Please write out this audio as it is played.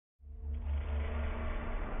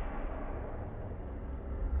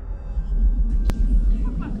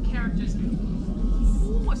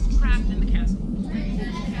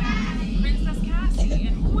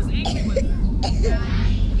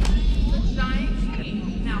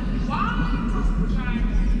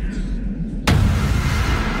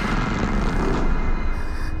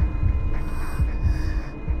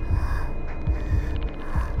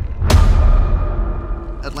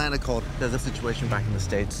identical. There's a situation back in the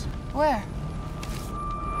States. Where?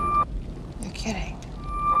 You're kidding.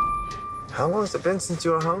 How long has it been since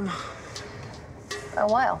you were home? A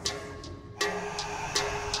while.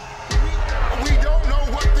 We don't know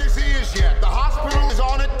what this is yet. The hospital is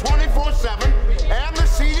on it 24/7, and the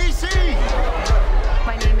CDC.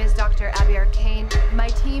 My name is Dr. Abby Arcane. My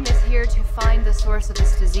team is here to find the source of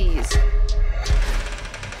this disease.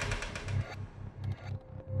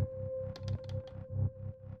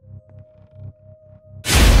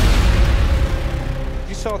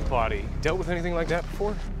 You saw the body. Dealt with anything like that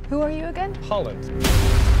before? Who are you again? Holland.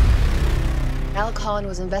 Alec Holland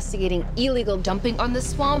was investigating illegal dumping on the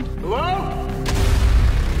swamp. Hello?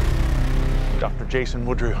 Dr. Jason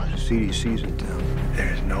Woodrew. The CDC's in town.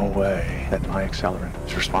 There's no way that my accelerant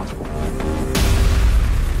is responsible.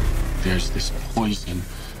 There's this poison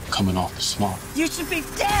coming off the swamp. You should be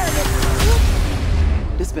dead!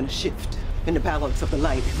 There's been a shift in the balance of the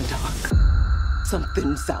light and the dark.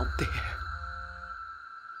 Something's out there.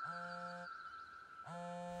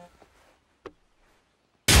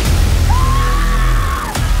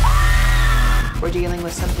 We're dealing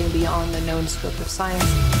with something beyond the known scope of science.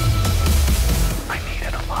 I need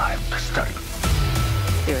it alive to study.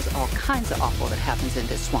 There's all kinds of awful that happens in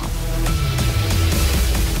this swamp.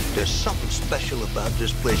 There's something special about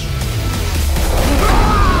this place.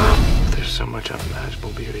 There's so much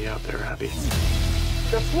unimaginable beauty out there, Abby.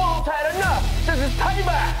 The swamp's had enough. This is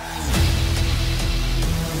payback.